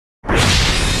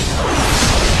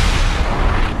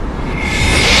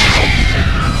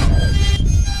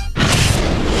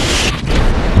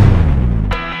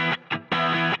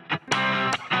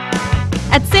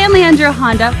Leandro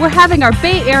Honda, we're having our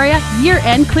Bay Area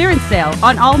year-end clearance sale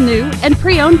on all new and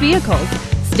pre-owned vehicles.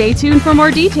 Stay tuned for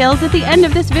more details at the end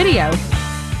of this video.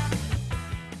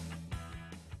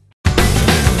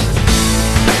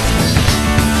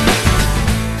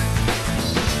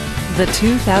 The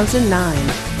 2009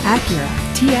 Acura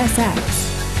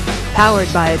TSX.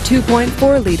 Powered by a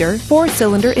 2.4-liter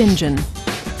four-cylinder engine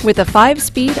with a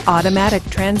 5-speed automatic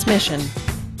transmission.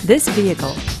 This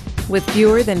vehicle, with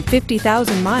fewer than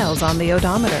 50,000 miles on the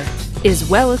odometer, is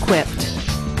well equipped.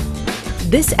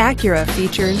 This Acura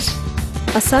features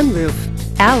a sunroof,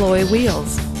 alloy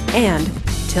wheels, and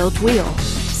tilt wheel.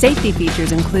 Safety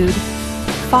features include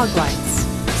fog lights,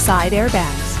 side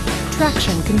airbags,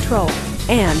 traction control,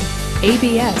 and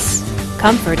ABS.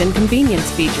 Comfort and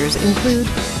convenience features include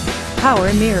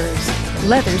power mirrors,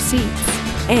 leather seats,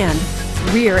 and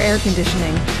rear air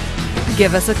conditioning.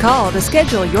 Give us a call to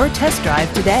schedule your test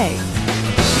drive today.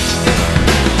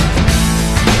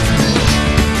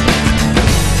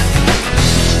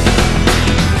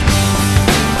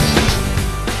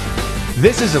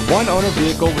 This is a one-owner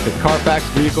vehicle with a Carfax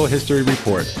Vehicle History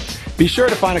Report. Be sure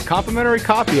to find a complimentary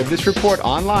copy of this report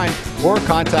online or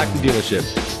contact the dealership.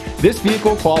 This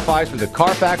vehicle qualifies for the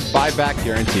Carfax buyback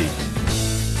guarantee.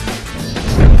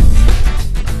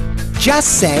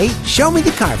 Just say, "Show me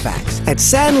the Carfax" at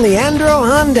San Leandro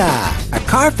Honda, a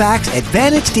Carfax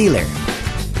Advantage dealer.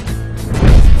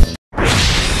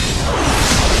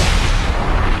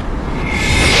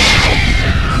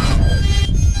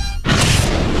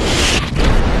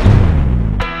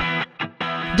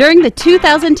 During the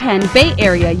 2010 Bay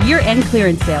Area year-end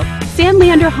clearance sale, San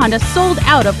Leandro Honda sold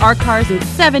out of our cars in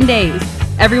 7 days.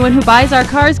 Everyone who buys our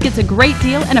cars gets a great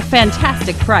deal and a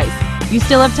fantastic price. You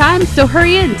still have time, so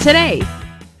hurry in today.